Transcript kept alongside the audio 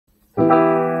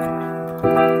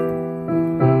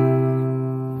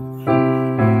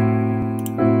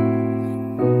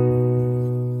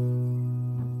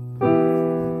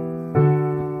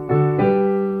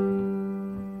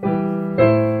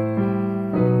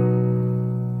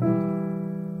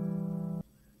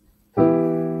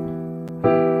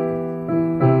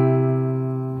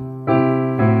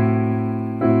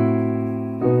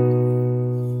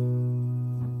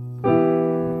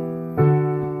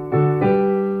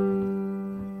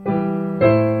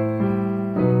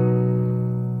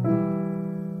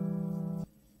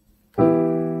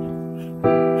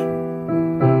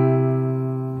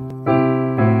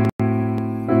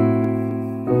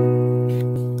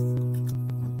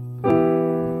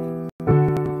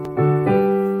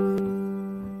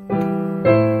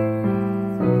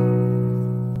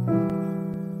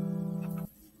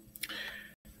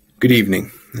Good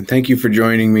evening, and thank you for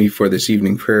joining me for this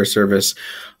evening prayer service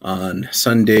on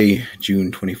Sunday,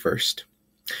 June 21st.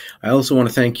 I also want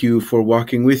to thank you for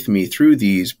walking with me through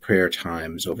these prayer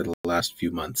times over the last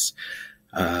few months,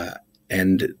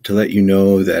 and to let you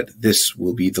know that this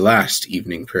will be the last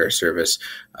evening prayer service,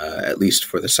 at least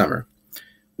for the summer.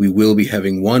 We will be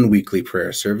having one weekly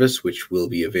prayer service, which will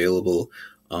be available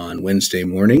on Wednesday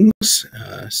mornings,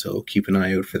 so keep an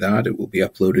eye out for that. It will be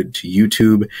uploaded to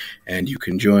YouTube, and you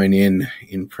can join in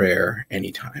prayer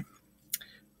anytime.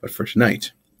 But for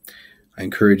tonight, I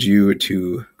encourage you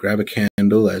to grab a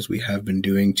candle, as we have been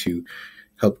doing, to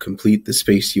help complete the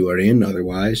space you are in.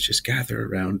 Otherwise, just gather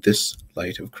around this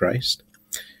light of Christ.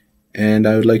 And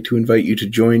I would like to invite you to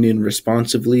join in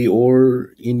responsively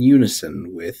or in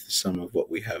unison with some of what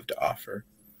we have to offer.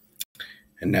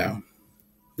 And now,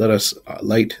 let us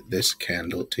light this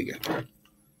candle together.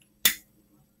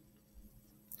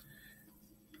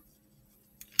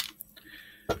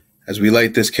 As we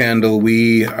light this candle,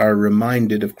 we are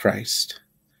reminded of Christ,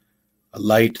 a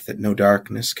light that no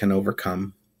darkness can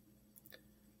overcome.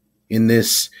 In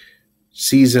this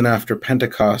season after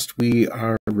Pentecost, we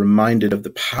are reminded of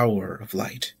the power of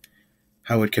light,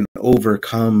 how it can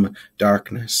overcome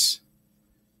darkness,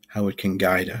 how it can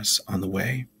guide us on the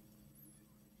way.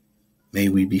 May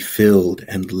we be filled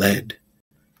and led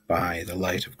by the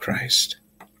light of Christ.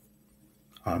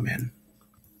 Amen.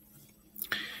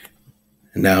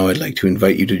 And now I'd like to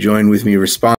invite you to join with me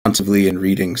responsively in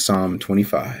reading Psalm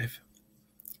 25.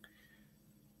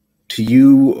 To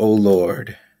you, O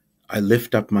Lord, I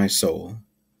lift up my soul.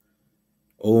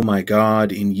 O my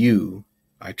God, in you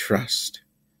I trust.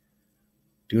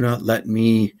 Do not let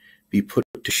me be put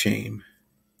to shame.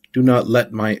 Do not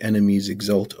let my enemies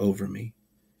exult over me.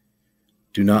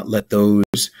 Do not let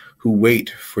those who wait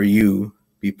for you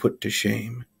be put to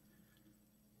shame.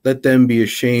 Let them be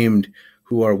ashamed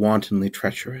who are wantonly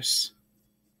treacherous.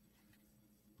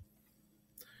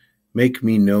 Make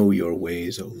me know your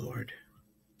ways, O Lord.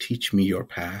 Teach me your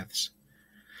paths.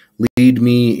 Lead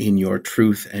me in your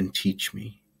truth and teach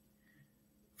me.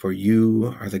 For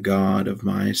you are the God of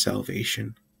my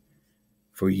salvation.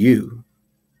 For you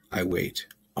I wait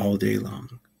all day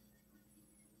long.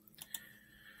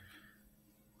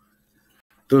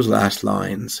 Those last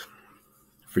lines,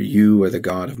 for you are the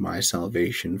God of my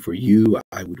salvation, for you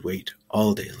I would wait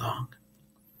all day long.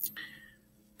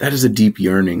 That is a deep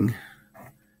yearning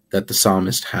that the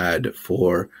psalmist had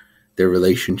for their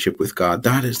relationship with God.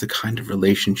 That is the kind of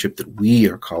relationship that we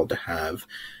are called to have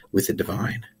with the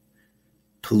divine,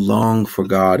 to long for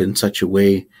God in such a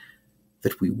way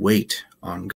that we wait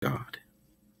on God.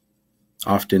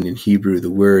 Often in Hebrew, the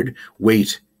word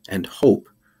wait and hope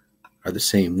are the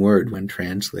same word when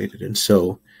translated, and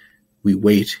so we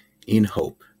wait in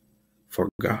hope for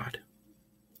God,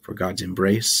 for God's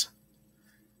embrace,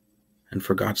 and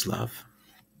for God's love.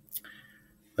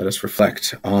 Let us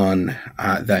reflect on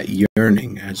that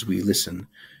yearning as we listen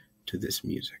to this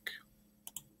music.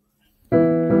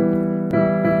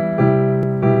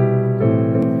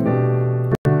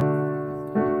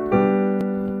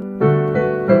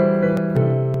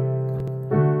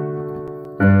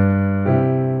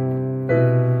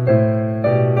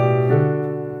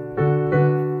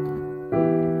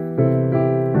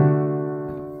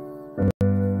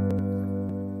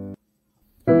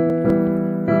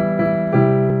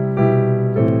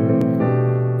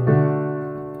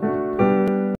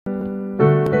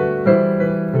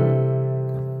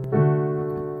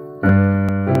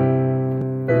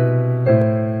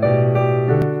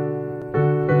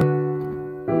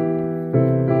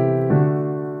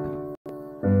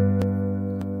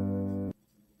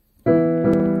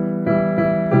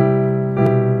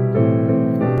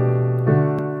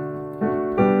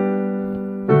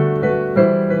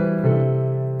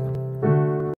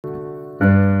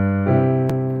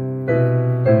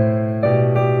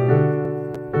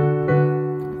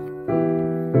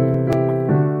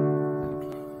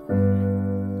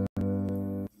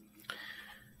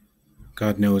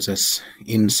 knows us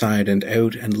inside and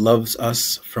out and loves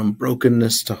us from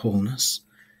brokenness to wholeness.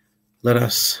 Let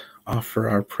us offer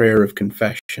our prayer of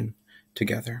confession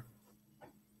together.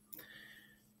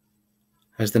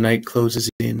 As the night closes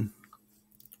in,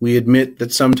 we admit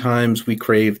that sometimes we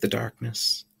crave the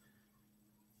darkness.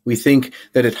 We think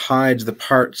that it hides the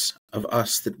parts of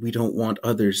us that we don't want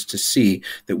others to see,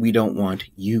 that we don't want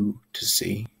you to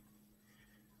see.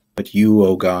 But you,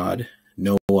 O God,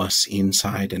 know us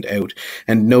inside and out,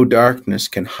 and no darkness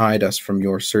can hide us from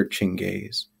your searching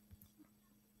gaze.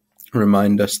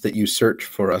 Remind us that you search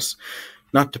for us,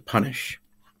 not to punish,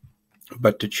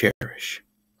 but to cherish.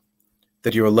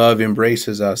 That your love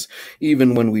embraces us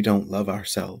even when we don't love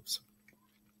ourselves.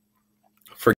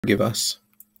 Forgive us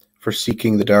for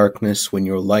seeking the darkness when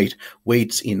your light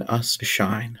waits in us to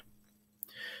shine.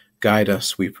 Guide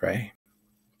us, we pray,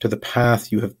 to the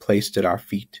path you have placed at our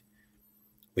feet.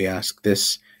 We ask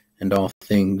this and all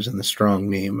things in the strong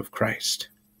name of Christ.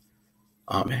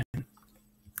 Amen.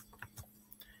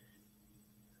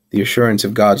 The assurance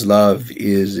of God's love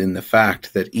is in the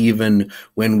fact that even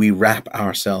when we wrap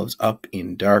ourselves up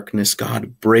in darkness,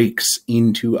 God breaks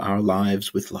into our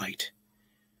lives with light,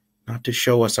 not to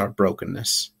show us our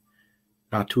brokenness,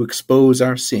 not to expose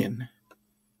our sin,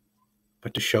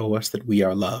 but to show us that we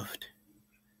are loved,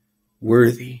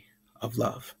 worthy of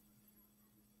love.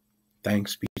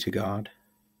 Thanks be to God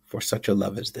for such a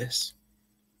love as this.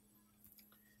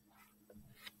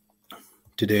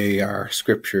 Today our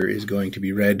scripture is going to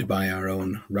be read by our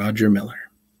own Roger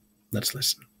Miller. Let's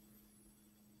listen.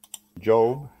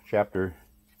 Job chapter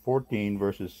 14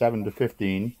 verses 7 to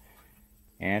 15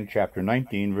 and chapter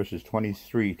 19 verses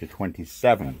 23 to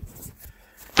 27.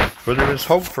 For there is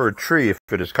hope for a tree if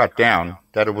it is cut down,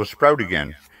 that it will sprout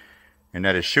again, and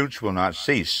that its shoots will not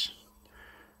cease.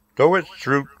 Though its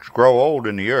roots grow old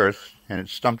in the earth, and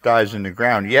its stump dies in the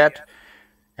ground, yet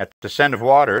at the scent of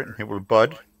water it will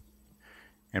bud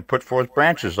and put forth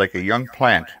branches like a young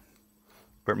plant.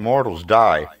 But mortals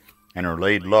die and are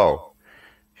laid low.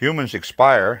 Humans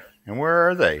expire, and where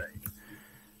are they?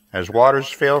 As waters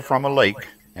fail from a lake,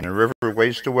 and a river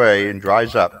wastes away and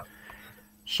dries up,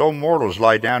 so mortals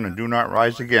lie down and do not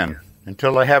rise again,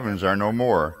 until the heavens are no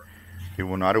more. They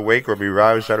will not awake or be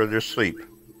roused out of their sleep.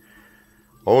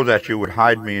 Oh, that you would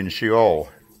hide me in Sheol,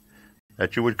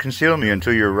 that you would conceal me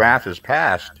until your wrath is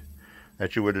past,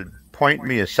 that you would appoint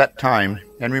me a set time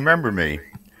and remember me.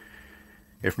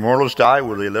 If mortals die,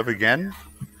 will they live again?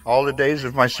 All the days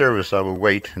of my service I will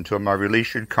wait until my release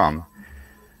should come.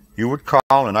 You would call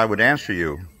and I would answer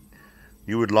you.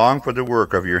 You would long for the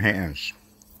work of your hands.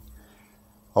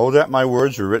 Oh, that my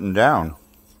words were written down.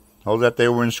 Oh, that they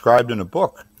were inscribed in a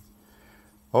book.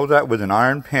 Oh, that with an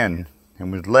iron pen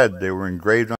and with lead they were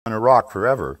engraved on a rock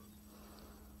forever.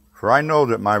 For I know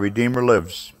that my Redeemer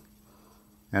lives,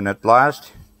 and at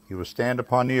last he will stand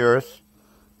upon the earth,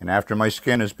 and after my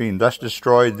skin has been thus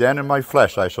destroyed, then in my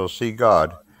flesh I shall see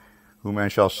God, whom I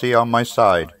shall see on my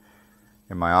side,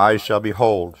 and my eyes shall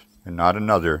behold, and not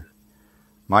another.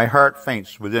 My heart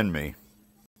faints within me.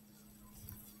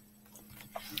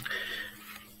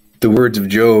 The words of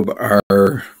Job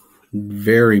are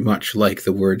very much like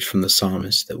the words from the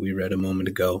psalmist that we read a moment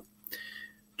ago.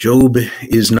 Job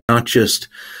is not just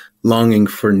longing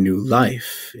for new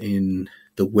life in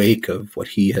the wake of what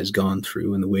he has gone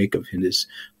through, in the wake of his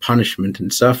punishment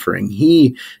and suffering.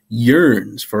 He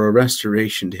yearns for a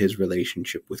restoration to his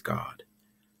relationship with God.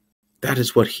 That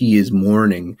is what he is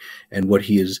mourning and what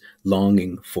he is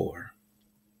longing for.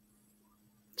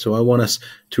 So I want us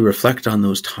to reflect on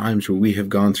those times where we have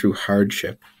gone through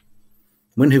hardship.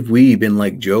 When have we been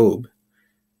like Job,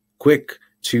 quick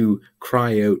to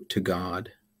cry out to God,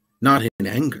 not in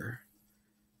anger,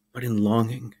 but in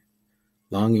longing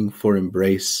for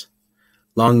embrace,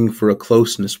 longing for a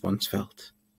closeness once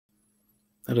felt?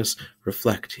 Let us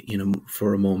reflect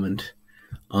for a moment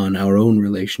on our own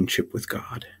relationship with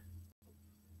God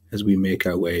as we make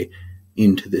our way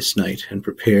into this night and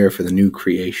prepare for the new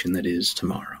creation that is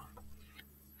tomorrow.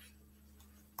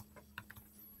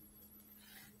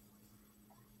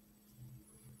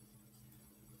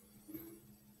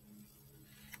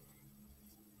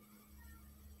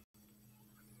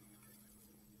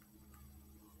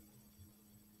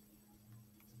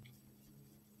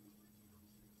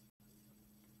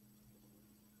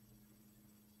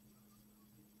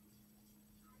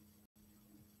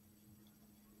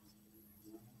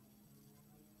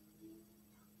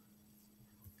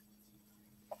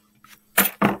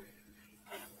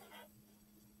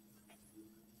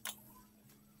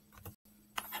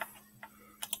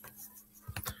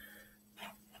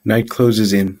 Night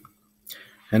closes in,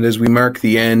 and as we mark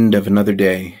the end of another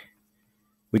day,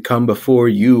 We come before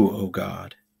you, O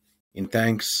God, in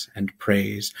thanks and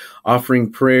praise,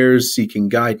 offering prayers seeking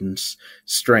guidance,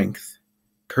 strength,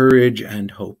 courage,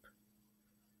 and hope.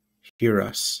 Hear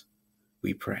us,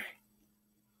 we pray.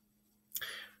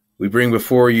 We bring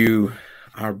before you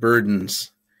our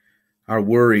burdens, our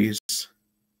worries,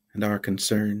 and our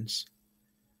concerns.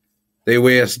 They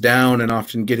weigh us down and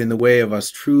often get in the way of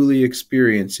us truly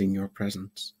experiencing your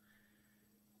presence.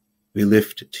 We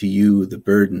lift to you the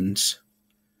burdens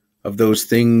of those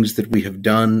things that we have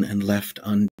done and left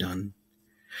undone.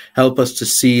 Help us to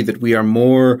see that we are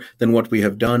more than what we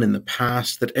have done in the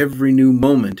past, that every new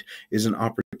moment is an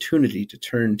opportunity to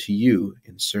turn to you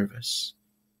in service.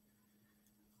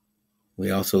 We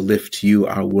also lift to you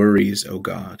our worries, O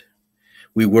God.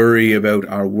 We worry about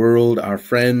our world, our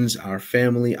friends, our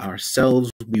family,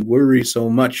 ourselves. We worry so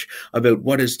much about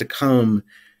what is to come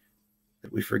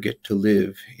that we forget to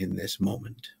live in this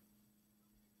moment.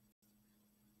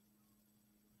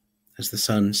 As the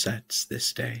sun sets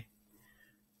this day,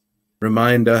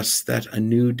 remind us that a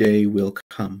new day will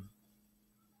come.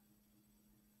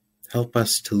 Help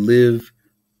us to live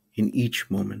in each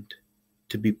moment,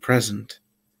 to be present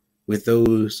with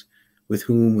those with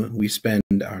whom we spend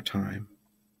our time.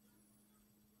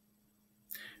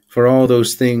 For all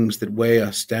those things that weigh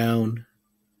us down,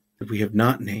 that we have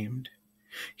not named,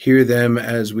 hear them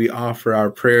as we offer our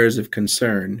prayers of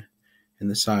concern in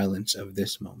the silence of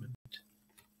this moment.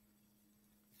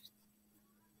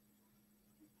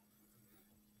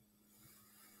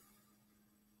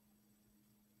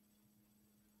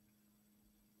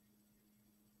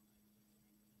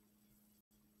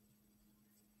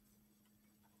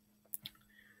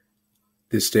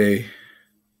 This day,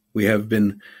 we have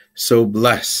been so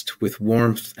blessed with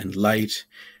warmth and light,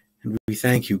 and we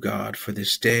thank you, God, for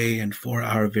this day and for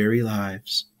our very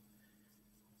lives.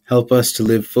 Help us to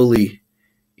live fully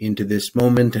into this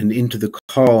moment and into the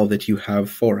call that you have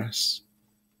for us.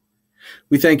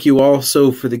 We thank you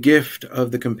also for the gift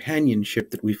of the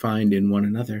companionship that we find in one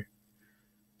another.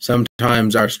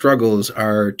 Sometimes our struggles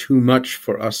are too much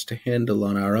for us to handle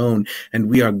on our own, and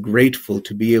we are grateful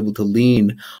to be able to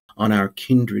lean on our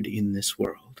kindred in this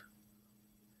world.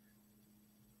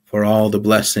 For all the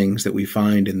blessings that we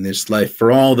find in this life,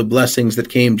 for all the blessings that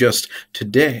came just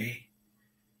today,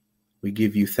 we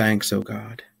give you thanks, O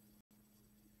God.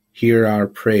 Hear our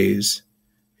praise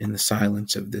in the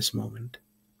silence of this moment.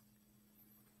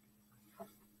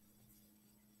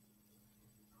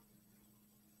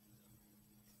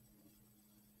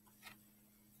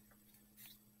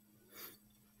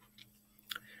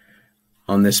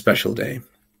 On this special day,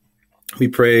 we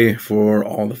pray for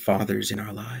all the fathers in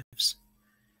our lives.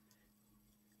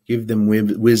 Give them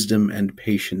wisdom and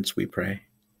patience, we pray.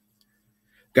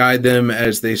 Guide them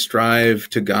as they strive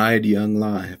to guide young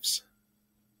lives.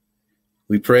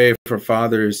 We pray for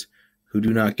fathers who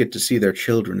do not get to see their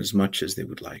children as much as they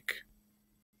would like.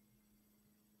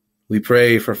 We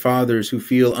pray for fathers who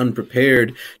feel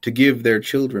unprepared to give their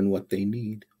children what they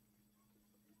need.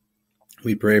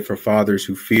 We pray for fathers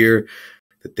who fear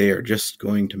that they are just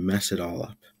going to mess it all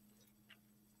up.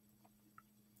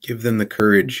 Give them the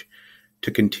courage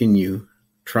to continue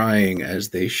trying as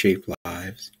they shape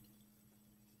lives.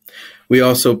 We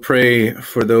also pray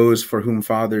for those for whom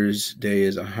Father's Day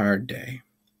is a hard day.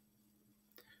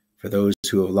 For those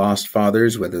who have lost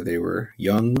fathers, whether they were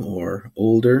young or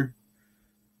older,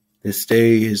 this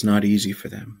day is not easy for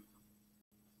them.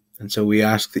 And so we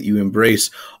ask that you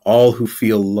embrace all who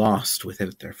feel lost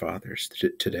without their fathers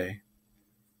today.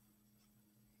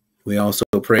 We also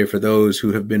pray for those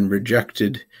who have been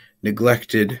rejected,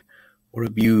 neglected, or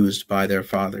abused by their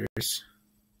fathers.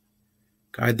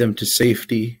 Guide them to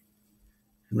safety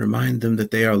and remind them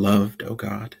that they are loved, O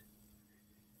God.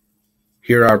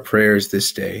 Hear our prayers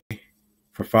this day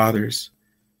for fathers,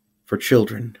 for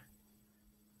children,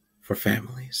 for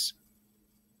families.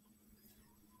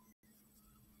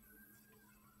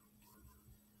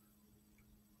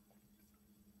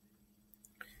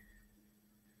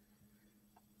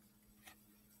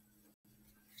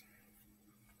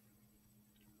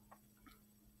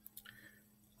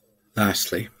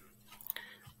 Lastly,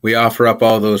 we offer up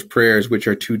all those prayers which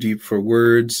are too deep for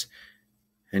words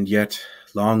and yet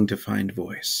long to find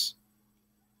voice.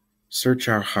 Search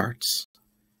our hearts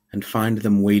and find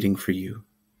them waiting for you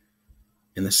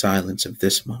in the silence of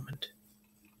this moment.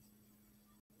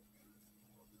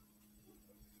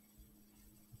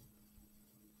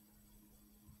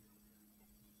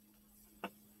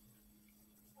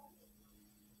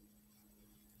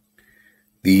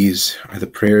 These are the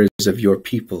prayers of your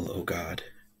people, O God.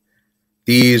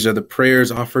 These are the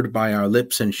prayers offered by our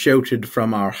lips and shouted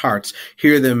from our hearts.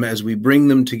 Hear them as we bring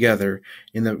them together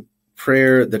in the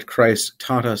prayer that Christ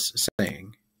taught us,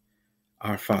 saying,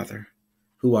 Our Father,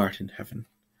 who art in heaven,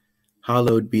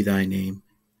 hallowed be thy name.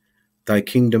 Thy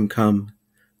kingdom come,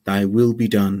 thy will be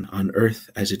done on earth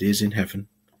as it is in heaven.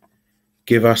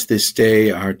 Give us this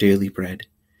day our daily bread,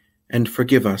 and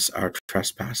forgive us our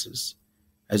trespasses,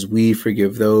 as we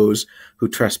forgive those who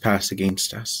trespass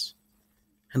against us.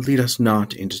 And lead us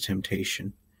not into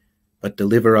temptation, but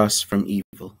deliver us from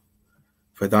evil.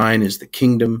 For thine is the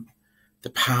kingdom, the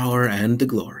power, and the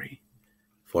glory,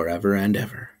 forever and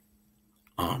ever.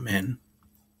 Amen.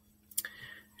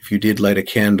 If you did light a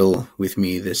candle with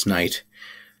me this night,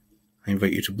 I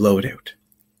invite you to blow it out.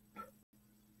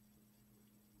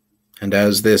 And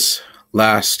as this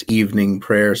last evening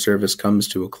prayer service comes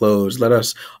to a close, let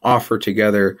us offer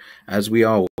together, as we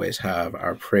always have,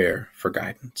 our prayer for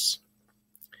guidance.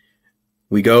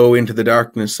 We go into the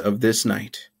darkness of this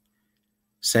night.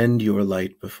 Send your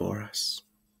light before us.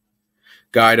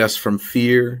 Guide us from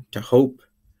fear to hope,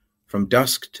 from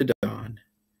dusk to dawn,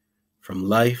 from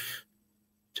life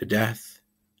to death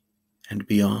and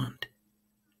beyond.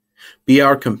 Be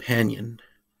our companion,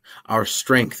 our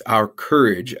strength, our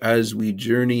courage as we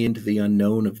journey into the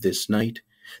unknown of this night,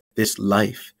 this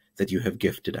life that you have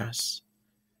gifted us.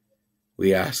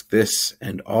 We ask this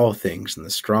and all things in the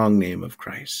strong name of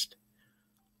Christ.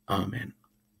 Amen.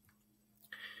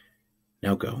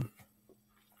 Now go.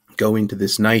 Go into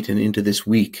this night and into this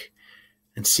week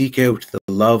and seek out the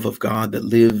love of God that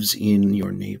lives in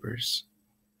your neighbors.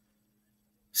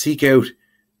 Seek out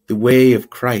the way of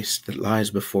Christ that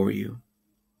lies before you.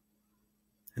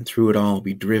 And through it all,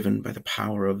 be driven by the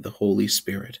power of the Holy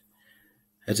Spirit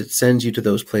as it sends you to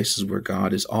those places where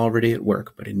God is already at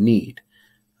work, but in need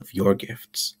of your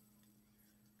gifts.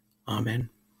 Amen.